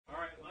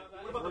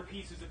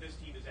pieces of this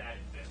team has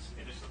added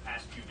in just the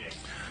past few days?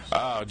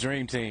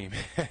 Dream team.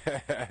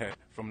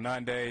 From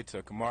Nande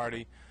to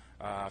Camardi,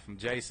 from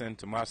Jason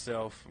to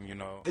myself, you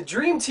know. The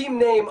Dream Team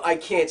name I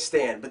can't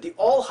stand, but the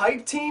All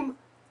Hype team,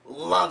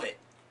 love it.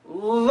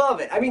 Love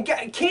it. I mean,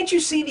 can't you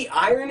see the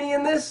irony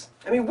in this?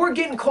 I mean, we're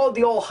getting called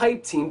the All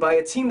Hype team by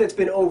a team that's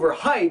been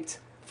overhyped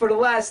for the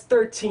last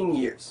 13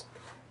 years.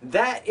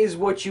 That is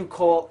what you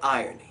call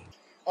irony.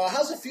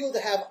 How's it feel to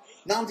have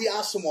Nnamdi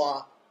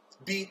Asomugha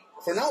beat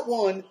for not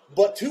one,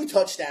 but 2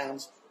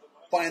 touchdowns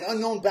by an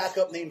unknown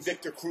backup named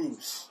Victor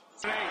Cruz?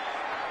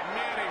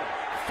 Manning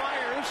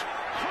fires.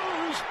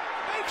 Cruz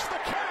makes the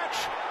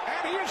catch,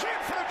 and he is in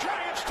for the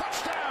Giants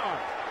touchdown.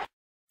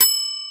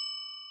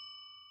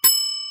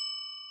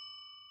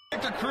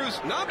 Victor Cruz,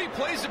 Nnamdi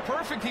plays it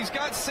perfect. He's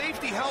got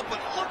safety help, but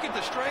look at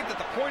the strength at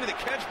the point of the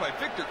catch by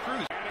Victor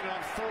Cruz. Manning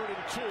on 3rd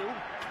and 2,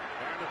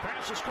 and the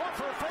pass is caught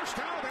for a first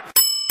down. Then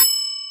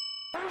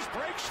Cruz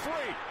breaks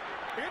free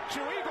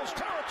into Eagles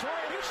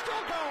territory, and he's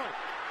still going.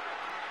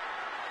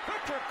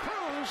 Victor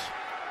Cruz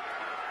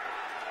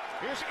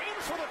is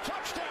in for the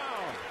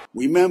touchdown.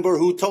 Remember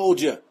who told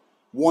you?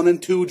 1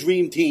 and 2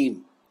 Dream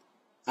Team.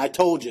 I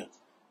told you.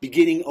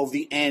 Beginning of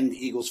the end,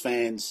 Eagles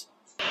fans.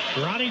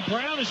 Ronnie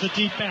Brown is the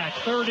deep back.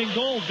 3rd and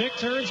goal. Vic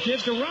turns,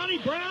 gives to Ronnie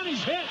Brown.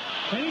 He's hit,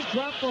 and he's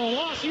dropped for a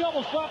loss. He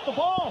almost dropped the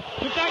ball.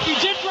 In fact, he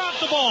did drop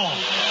the ball.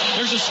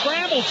 There's a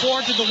scramble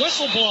for it to the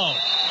whistle blow.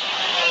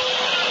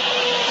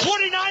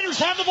 49ers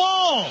have the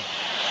ball.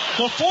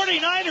 The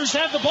 49ers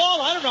have the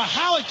ball. I don't know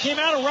how it came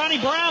out of Ronnie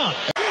Brown.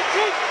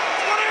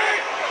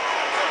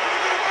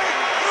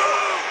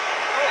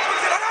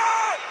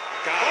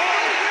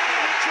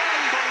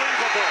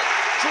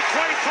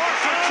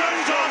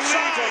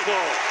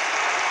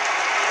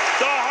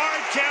 The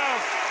hard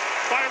count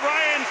by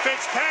Ryan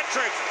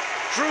Fitzpatrick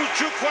drew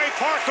Juquay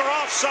Parker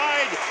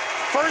offside.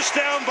 First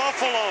down,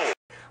 Buffalo.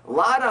 A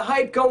lot of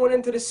hype going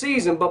into the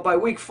season, but by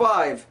week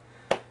 5,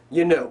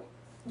 you knew.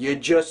 You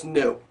just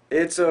knew.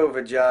 It's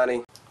over,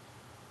 Johnny.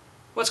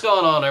 What's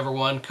going on,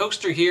 everyone?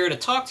 Coaster here to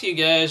talk to you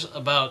guys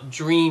about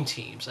dream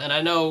teams. And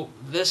I know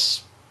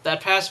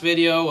that past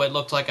video, it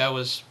looked like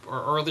or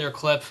earlier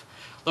clip,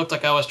 looked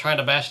like I was trying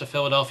to bash the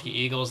Philadelphia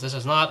Eagles. This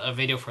is not a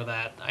video for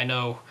that. I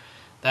know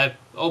that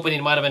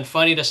opening might have been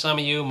funny to some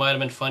of you, might have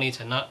been funny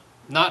to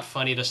not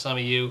funny to some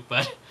of you,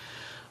 but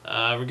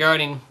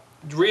regarding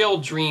real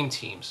dream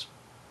teams.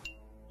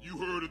 You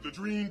heard of the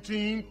Dream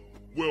Team?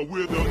 Well,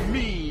 we're the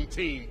mean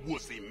team,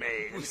 wussy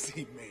man.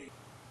 Wussy man.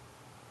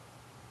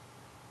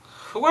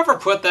 Whoever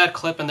put that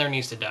clip in there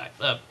needs to die.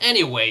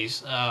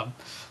 Anyways,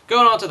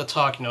 going on to the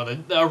talk,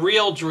 the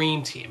real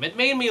dream team. It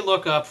made me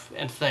look up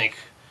and think,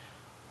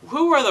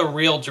 who are the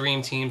real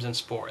dream teams in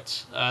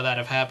sports that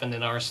have happened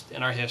in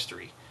our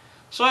history?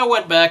 So I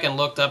went back and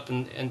looked up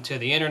into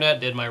the internet,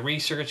 did my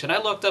research, and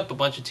I looked up a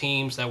bunch of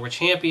teams that were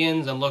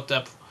champions and looked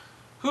up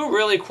who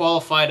really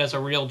qualified as a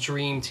real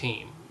dream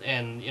team.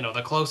 And,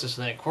 the closest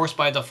thing. Of course,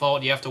 by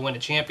default, you have to win a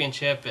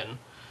championship, and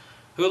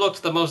who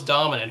looked the most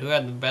dominant, who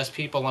had the best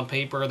people on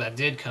paper that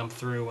did come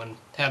through and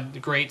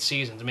had great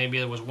seasons. Maybe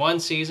it was one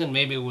season,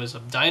 maybe it was a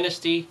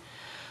dynasty.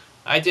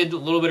 I did a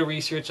little bit of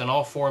research on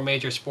all 4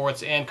 major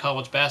sports and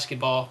college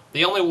basketball.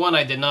 The only one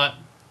I did not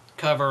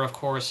cover, of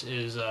course,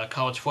 is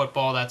college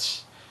football.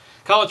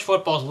 College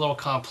football is a little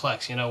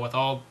complex, with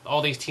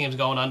all these teams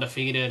going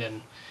undefeated,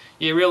 and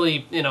you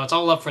really, it's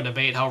all up for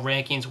debate how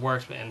rankings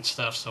work and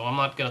stuff, so I'm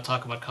not going to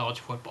talk about college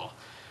football.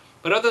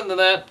 But other than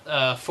that,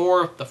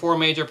 the 4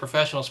 major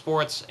professional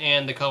sports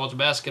and the college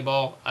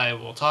basketball, I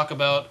will talk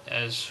about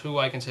as who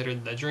I consider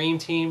the dream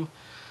team.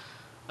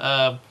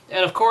 And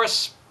of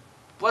course,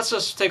 let's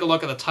just take a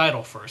look at the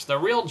title first. The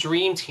real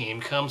dream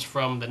team comes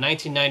from the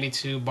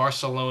 1992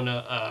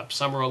 Barcelona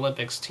Summer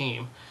Olympics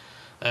team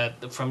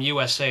from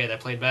USA that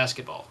played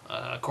basketball.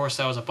 Of course,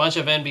 that was a bunch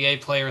of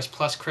NBA players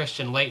plus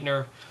Christian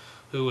Laettner,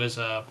 who was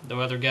the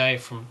other guy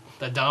from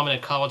the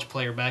dominant college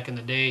player back in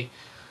the day.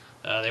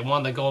 They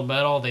won the gold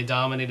medal. They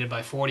dominated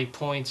by 40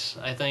 points,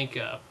 I think.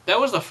 That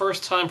was the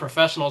first time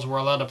professionals were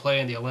allowed to play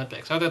in the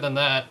Olympics. Other than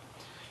that,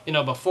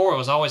 before it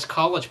was always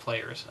college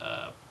players.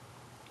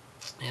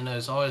 And it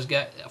was always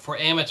for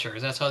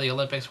amateurs. That's how the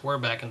Olympics were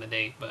back in the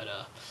day. But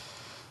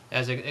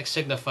as it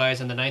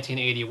signifies in the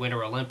 1980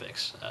 Winter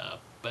Olympics.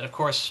 But of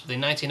course, the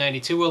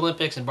 1992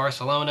 Olympics in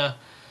Barcelona,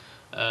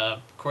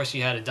 of course,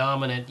 you had a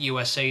dominant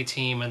USA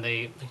team, and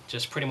they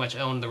just pretty much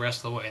owned the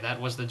rest of the way. That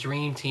was the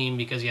dream team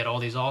because you had all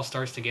these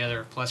all-stars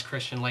together, plus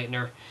Christian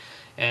Laettner,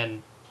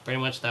 and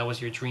pretty much that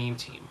was your dream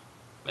team.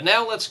 But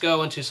now let's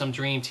go into some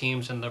dream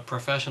teams in the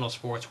professional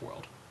sports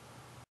world.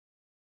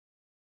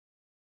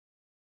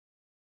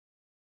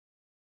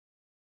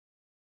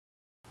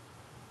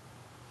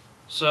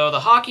 So the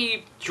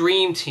hockey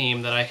dream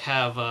team that I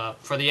have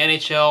for the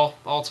NHL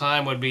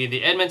all-time would be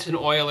the Edmonton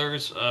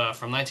Oilers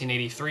from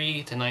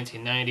 1983 to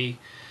 1990.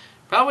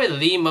 Probably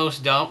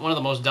one of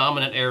the most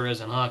dominant eras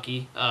in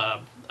hockey.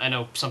 I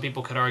know some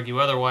people could argue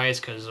otherwise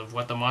because of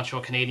what the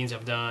Montreal Canadiens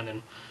have done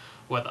and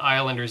what the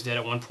Islanders did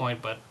at one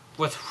point, but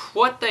with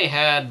what they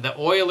had, the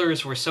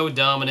Oilers were so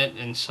dominant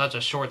in such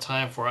a short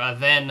time for a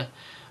then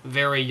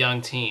very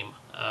young team.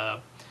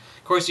 Of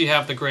course, you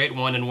have the great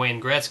one in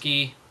Wayne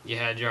Gretzky. You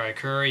had Jari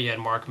Kurri. You had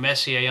Mark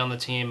Messier on the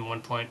team at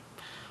one point.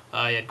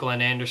 You had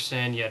Glenn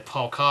Anderson. You had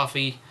Paul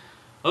Coffey.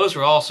 Those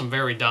were all some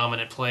very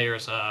dominant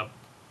players.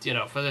 You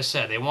know, as I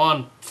said, they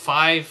won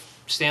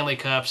 5 Stanley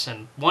Cups,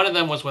 and one of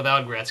them was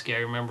without Gretzky. I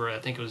remember, I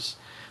think it was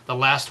the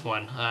last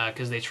one,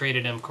 because they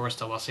traded him, of course,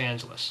 to Los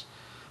Angeles.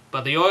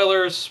 But the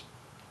Oilers,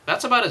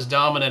 that's about as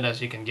dominant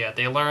as you can get.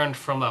 They learned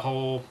from the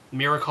whole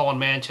miracle in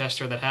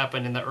Manchester that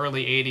happened in the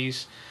early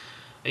 80s.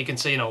 You can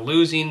say, you know,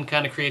 losing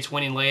kind of creates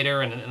winning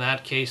later, and in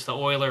that case, the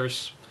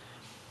Oilers,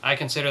 I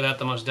consider that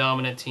the most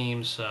dominant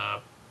teams,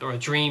 or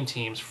dream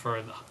teams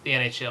for the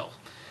NHL.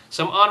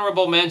 Some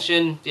honorable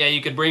mention, yeah,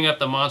 you could bring up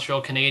the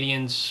Montreal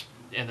Canadiens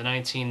in the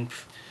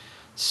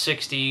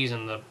 1960s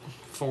and the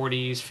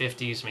 40s,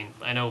 50s. I mean,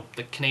 I know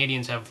the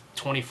Canadiens have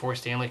 24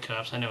 Stanley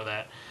Cups, I know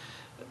that.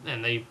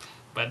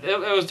 But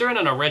it was during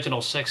an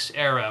original 6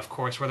 era, of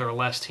course, where there were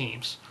less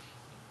teams.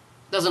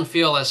 Doesn't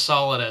feel as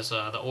solid as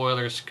the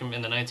Oilers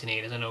in the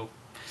 1980s. I know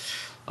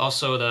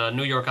also the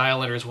New York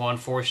Islanders won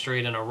 4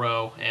 straight in a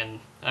row,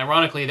 and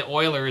ironically the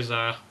Oilers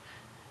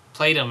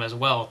played them as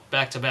well,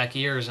 back-to-back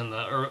years in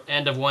the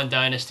end of one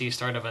dynasty,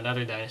 start of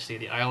another dynasty.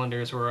 The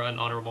Islanders were an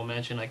honorable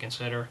mention, I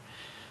consider.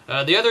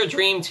 The other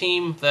dream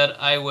team that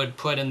I would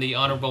put in the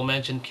honorable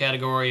mention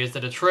category is the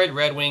Detroit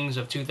Red Wings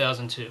of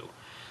 2002.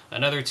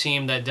 Another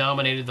team that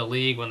dominated the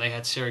league when they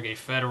had Sergei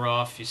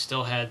Fedorov. You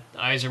still had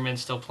Yzerman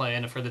still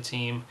playing for the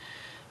team.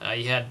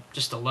 You had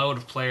just a load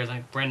of players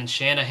like Brendan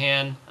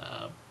Shanahan.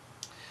 Of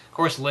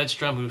course,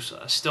 Lidstrom, who's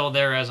still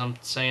there as I'm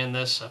saying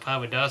this.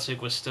 Pavel Datsyuk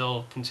was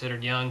still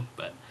considered young,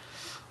 but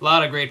a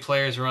lot of great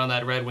players were on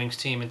that Red Wings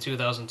team in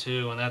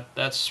 2002, and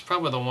that's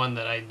probably the one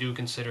that I do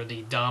consider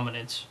the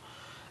dominant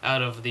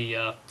out of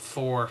the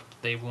 4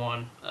 they've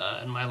won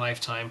in my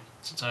lifetime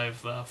since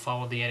I've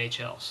followed the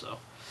NHL. So,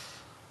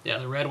 yeah,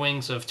 the Red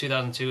Wings of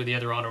 2002, the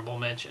other honorable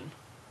mention.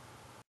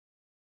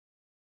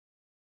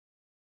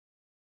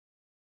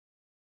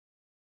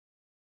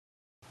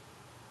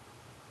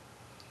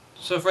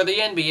 So for the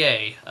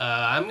NBA,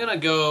 I'm going to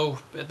go,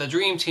 the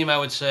dream team I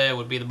would say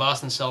would be the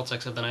Boston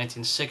Celtics of the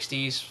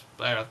 1960s,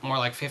 more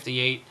like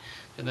 58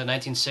 in the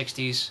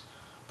 1960s.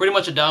 Pretty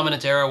much a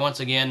dominant era once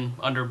again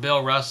under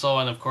Bill Russell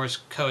and of course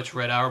Coach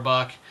Red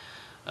Auerbach.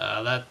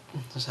 I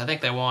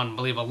think they won, I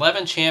believe,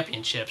 11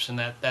 championships in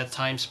that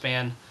time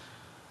span.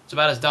 It's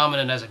about as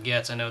dominant as it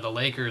gets. I know the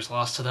Lakers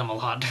lost to them a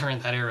lot during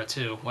that era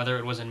too, whether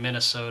it was in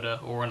Minnesota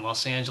or in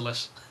Los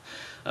Angeles.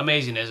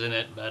 Amazing, isn't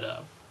it?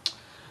 But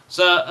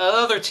so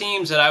other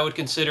teams that I would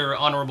consider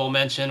honorable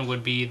mention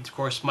would be, of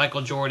course,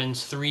 Michael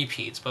Jordan's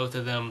three-peats. Both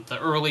of them, the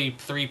early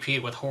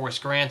three-peat with Horace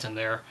Grant in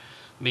there,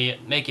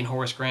 making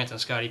Horace Grant and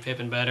Scottie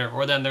Pippen better.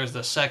 Or then there's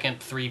the second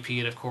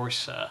three-peat, of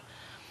course.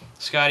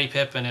 Scottie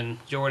Pippen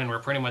and Jordan were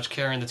pretty much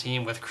carrying the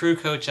team with crew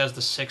coach as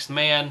the 6th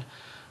man.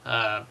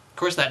 Of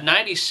course, that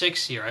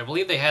 96 year, I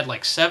believe they had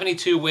like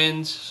 72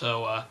 wins.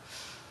 So,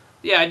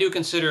 yeah, I do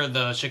consider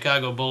the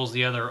Chicago Bulls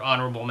the other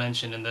honorable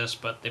mention in this.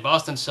 But the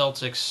Boston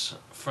Celtics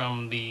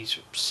from the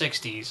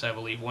 60s, I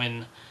believe,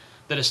 win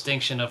the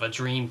distinction of a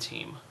dream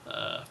team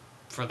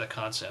for the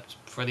concept,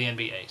 for the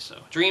NBA. So,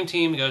 dream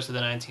team goes to the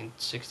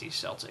 1960s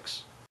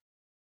Celtics.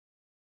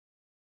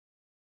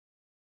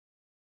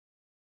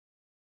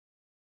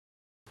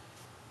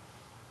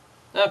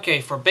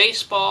 Okay, for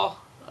baseball,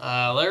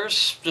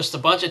 there's just a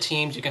bunch of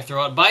teams you can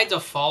throw out. By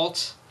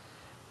default,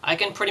 I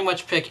can pretty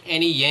much pick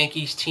any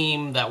Yankees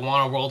team that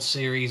won a World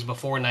Series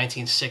before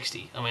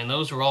 1960. I mean,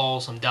 those were all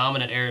some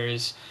dominant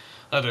eras.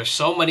 There's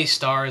so many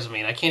stars. I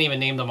mean, I can't even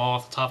name them all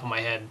off the top of my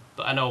head.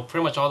 But I know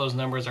pretty much all those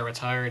numbers are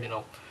retired. You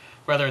know,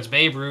 whether it's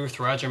Babe Ruth,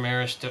 Roger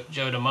Maris,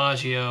 Joe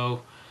DiMaggio.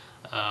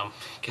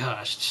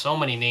 Gosh, so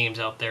many names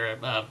out there.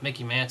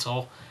 Mickey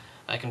Mantle.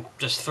 I can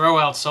just throw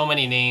out so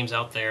many names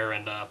out there,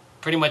 and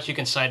pretty much you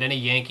can cite any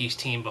Yankees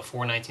team before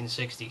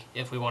 1960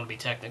 if we want to be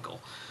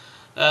technical.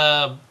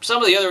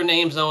 Some of the other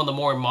names, though, in the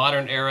more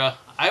modern era,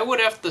 I would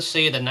have to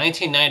say the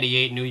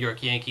 1998 New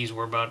York Yankees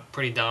were about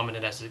pretty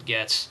dominant as it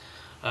gets.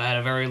 Had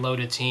a very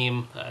loaded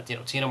team. You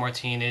know, Tino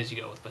Martinez,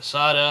 you go with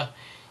Posada.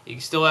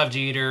 You still have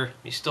Jeter.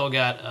 You still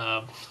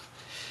got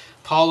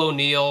Paul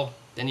O'Neill.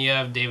 Then you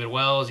have David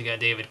Wells. You got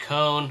David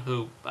Cohn,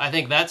 who I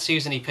think that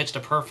season he pitched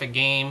a perfect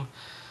game.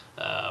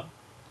 Yeah,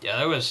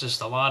 there was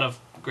just a lot of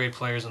great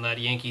players on that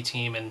Yankee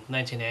team in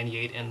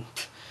 1998. And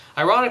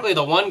ironically,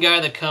 the one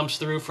guy that comes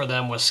through for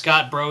them was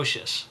Scott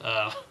Brosius,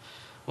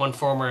 one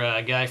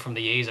former guy from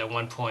the A's at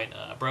one point.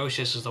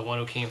 Brosius is the one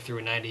who came through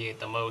in 98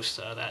 the most,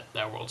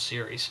 that World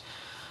Series.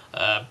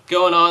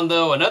 Going on,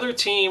 though, another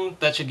team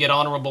that should get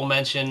honorable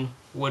mention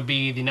would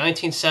be the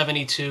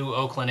 1972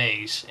 Oakland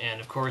A's. And,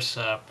 of course,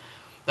 that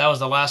was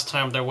the last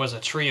time there was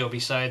a trio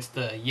besides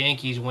the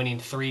Yankees winning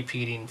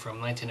three-peating from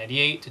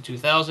 1998 to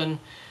 2000.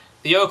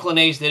 The Oakland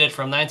A's did it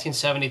from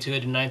 1972 to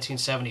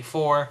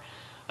 1974.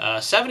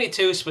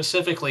 72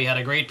 specifically had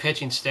a great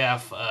pitching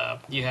staff.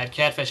 You had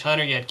Catfish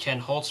Hunter, you had Ken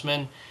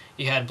Holtzman,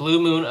 you had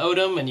Blue Moon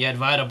Odom, and you had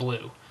Vida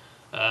Blue.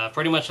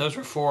 Pretty much those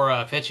were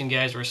four pitching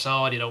guys were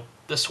solid. You know,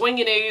 the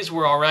swinging A's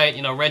were all right.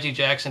 You know, Reggie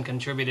Jackson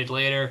contributed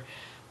later.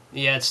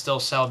 You had still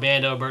Sal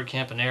Bando, Bert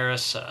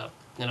Campaneris.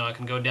 You know, I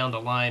can go down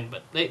the line,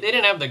 but they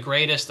didn't have the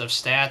greatest of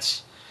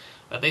stats.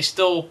 But they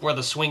still were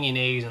the swinging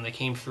A's, and they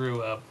came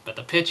through. But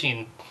the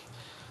pitching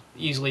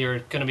easily are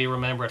going to be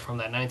remembered from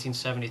that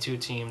 1972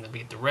 team that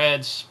beat the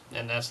Reds,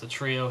 and that's the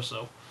trio.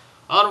 So,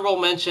 honorable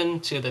mention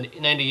to the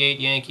 98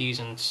 Yankees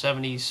and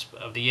 70s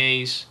of the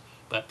A's.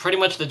 But pretty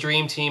much the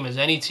dream team is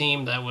any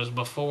team that was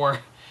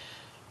before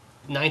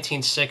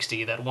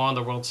 1960 that won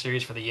the World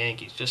Series for the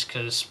Yankees, just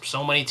because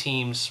so many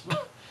teams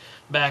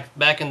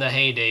back in the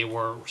heyday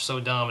were so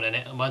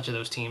dominant. A bunch of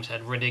those teams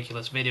had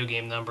ridiculous video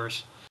game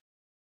numbers.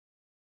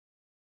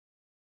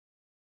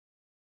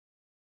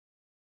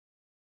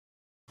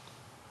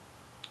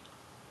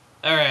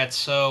 Alright,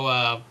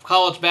 so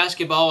college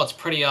basketball, it's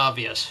pretty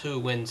obvious who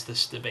wins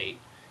this debate.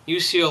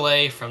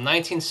 UCLA from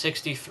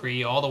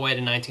 1963 all the way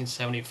to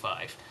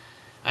 1975.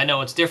 I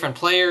know it's different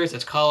players,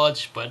 it's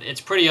college, but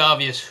it's pretty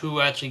obvious who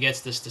actually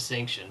gets this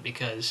distinction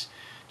because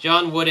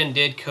John Wooden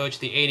did coach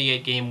the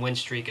 88-game win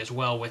streak as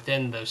well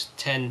within those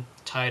 10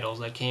 titles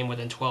that came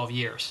within 12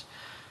 years.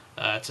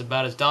 It's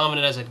about as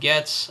dominant as it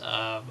gets.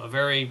 A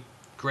very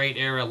great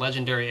era,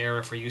 legendary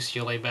era for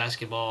UCLA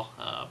basketball.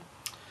 A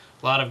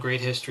lot of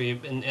great history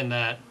in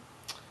that.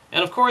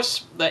 And of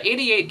course, the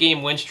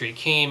 88-game win streak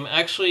came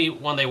actually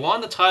when they won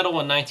the title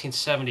in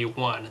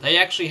 1971. They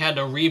actually had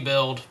to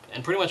rebuild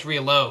and pretty much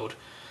reload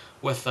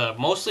with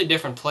mostly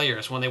different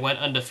players when they went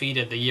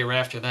undefeated the year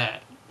after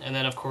that. And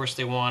then, of course,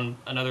 they won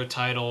another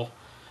title,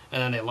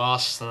 and then they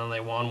lost, and then they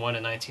won one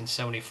in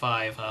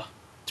 1975.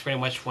 It's pretty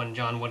much when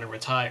John Wooden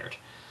retired.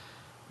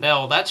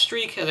 Now, that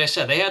streak, as I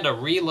said, they had to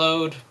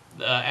reload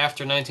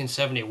after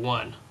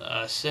 1971.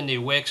 Cindy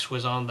Wicks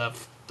was on the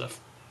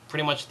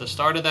pretty much the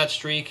start of that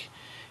streak,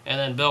 and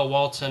then Bill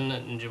Walton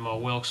and Jamal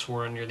Wilkes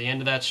were near the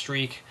end of that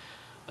streak.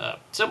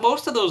 So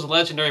most of those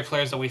legendary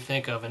players that we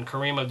think of, and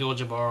Kareem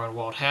Abdul-Jabbar and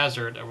Walt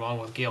Hazzard, along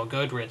with Gail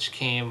Goodrich,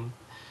 came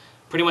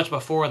pretty much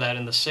before that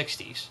in the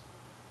 60s.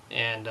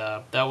 And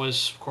that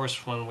was, of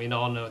course, when we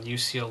all know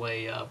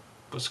UCLA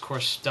was, of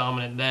course,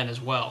 dominant then as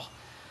well.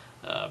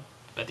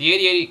 But the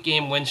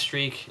 88-game win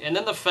streak, and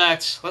then the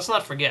fact, let's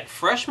not forget,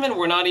 freshmen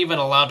were not even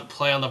allowed to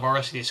play on the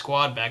varsity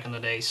squad back in the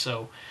day,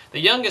 so the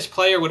youngest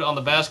player on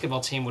the basketball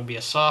team would be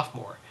a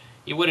sophomore.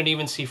 You wouldn't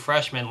even see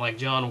freshmen like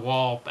John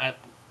Wall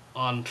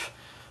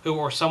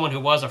or someone who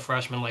was a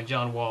freshman like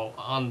John Wall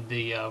on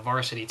the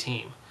varsity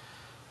team.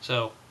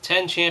 So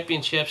 10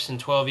 championships in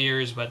 12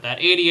 years, but that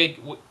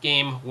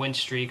 88-game win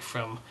streak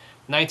from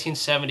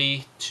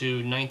 1970 to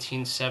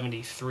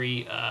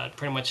 1973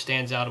 pretty much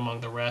stands out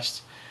among the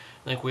rest.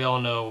 I think we all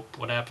know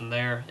what happened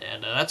there,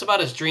 and that's about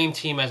as dream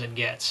team as it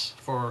gets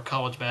for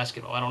college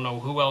basketball. I don't know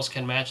who else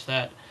can match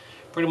that.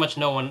 Pretty much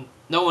no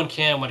one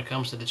can when it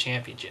comes to the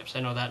championships. I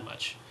know that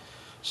much.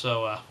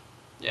 So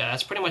yeah,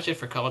 that's pretty much it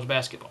for college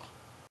basketball.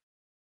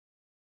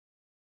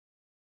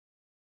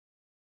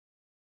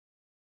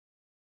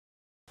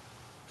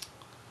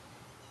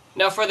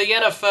 Now for the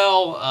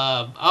NFL,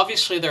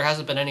 obviously there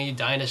hasn't been any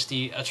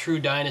a true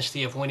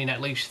dynasty of winning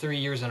at least 3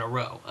 years in a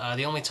row.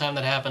 The only time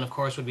that happened, of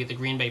course, would be the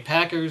Green Bay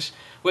Packers,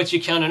 which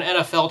you count an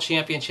NFL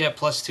championship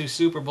plus 2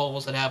 Super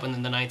Bowls that happened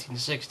in the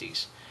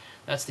 1960s.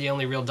 That's the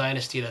only real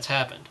dynasty that's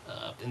happened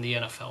in the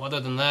NFL.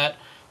 Other than that,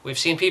 we've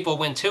seen people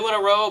win 2 in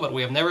a row, but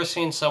we have never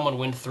seen someone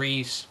win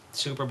 3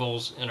 Super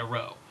Bowls in a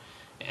row.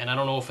 And I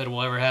don't know if it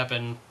will ever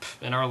happen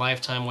in our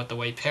lifetime with the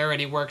way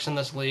parity works in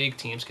this league.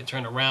 Teams can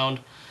turn around.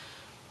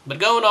 But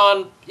going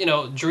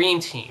on, dream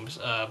teams.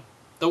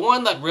 The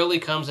one that really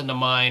comes into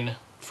mind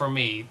for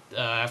me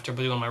after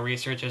doing my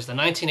research is the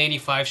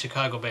 1985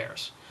 Chicago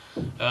Bears.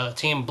 The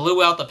team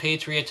blew out the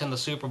Patriots in the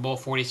Super Bowl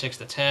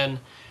 46-10.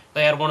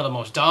 They had one of the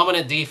most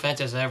dominant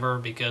defenses ever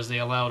because they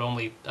allowed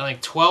only, I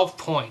think, 12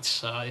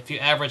 points. If you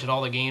average at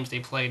all the games they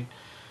played,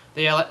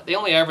 they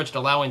only averaged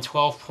allowing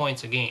 12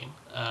 points a game.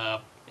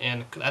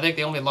 And I think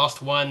they only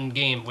lost one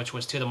game, which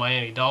was to the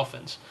Miami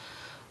Dolphins.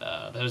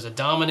 There was a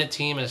dominant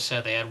team, as I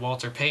said. They had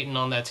Walter Payton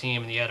on that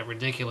team, and you had a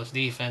ridiculous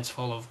defense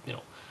full of,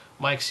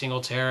 Mike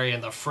Singletary,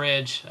 and the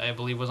Fridge, I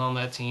believe, was on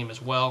that team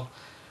as well.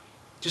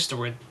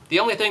 The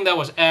only thing that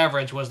was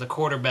average was the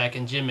quarterback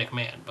and Jim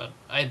McMahon, but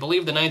I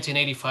believe the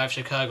 1985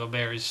 Chicago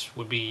Bears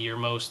would be your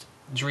most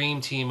dream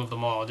team of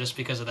them all, just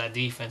because of that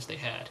defense they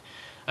had.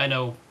 I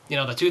know,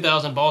 the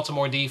 2000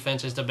 Baltimore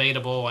defense is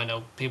debatable. I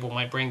know people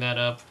might bring that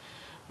up.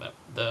 But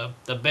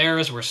the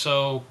Bears were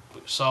so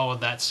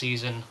solid that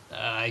season.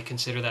 I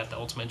consider that the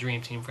ultimate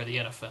dream team for the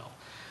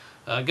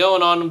NFL.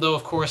 Going on, though,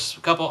 of course, a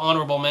couple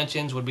honorable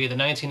mentions would be the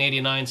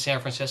 1989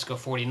 San Francisco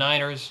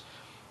 49ers.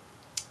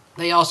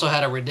 They also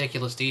had a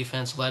ridiculous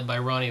defense led by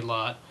Ronnie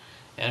Lott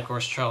and, of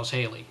course, Charles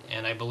Haley.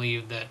 And I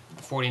believe that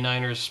the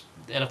 49ers,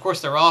 and, of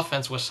course, their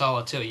offense was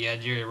solid, too. You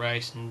had Jerry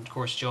Rice and, of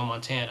course, Joe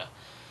Montana.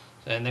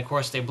 And, of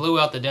course, they blew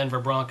out the Denver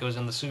Broncos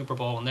in the Super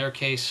Bowl in their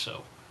case,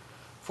 so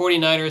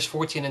 49ers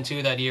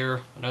 14-2 that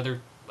year,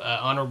 another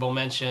honorable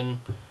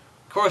mention.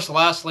 Of course,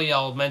 lastly,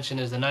 I'll mention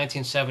is the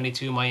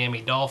 1972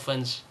 Miami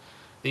Dolphins.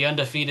 the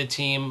undefeated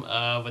team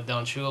with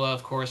Don Shula,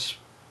 of course.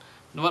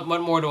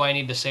 What more do I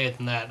need to say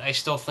than that? I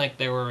still think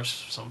there was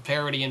some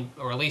parity, in,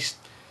 or at least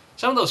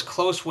some of those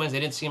close wins, they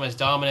didn't seem as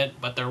dominant,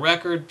 but their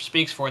record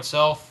speaks for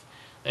itself.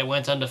 They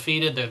went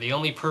undefeated. They're the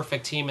only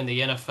perfect team in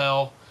the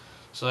NFL,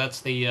 so that's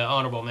the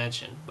honorable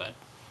mention. But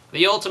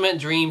the ultimate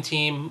dream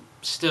team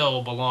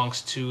still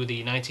belongs to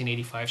the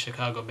 1985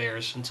 Chicago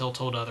Bears until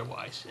told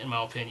otherwise, in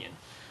my opinion.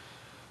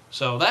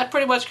 So that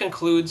pretty much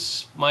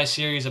concludes my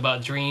series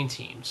about dream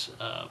teams.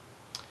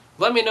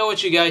 Let me know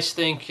what you guys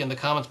think in the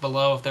comments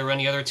below, if there are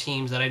any other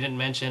teams that I didn't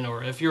mention,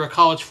 or if you're a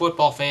college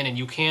football fan and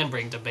you can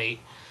bring debate.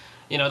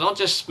 You know, don't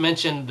just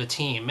mention the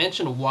team.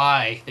 Mention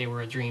why they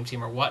were a dream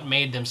team or what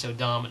made them so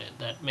dominant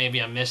that maybe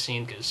I'm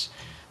missing, because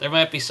there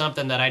might be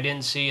something that I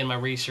didn't see in my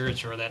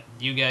research or that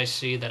you guys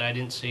see that I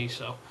didn't see.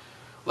 So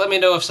let me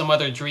know of some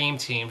other dream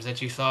teams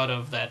that you thought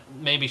of that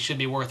maybe should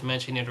be worth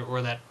mentioning,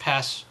 or that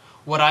pass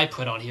what I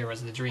put on here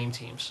as the dream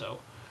team. So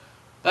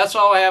that's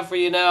all I have for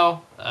you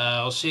now.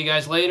 I'll see you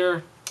guys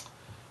later.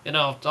 You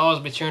know, I'll always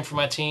be cheering for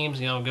my teams.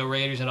 You know, go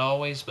Raiders and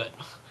always. But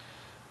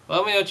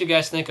let me know what you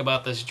guys think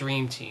about this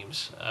dream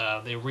teams.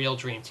 The real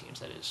dream teams,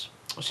 that is.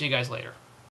 I'll see you guys later.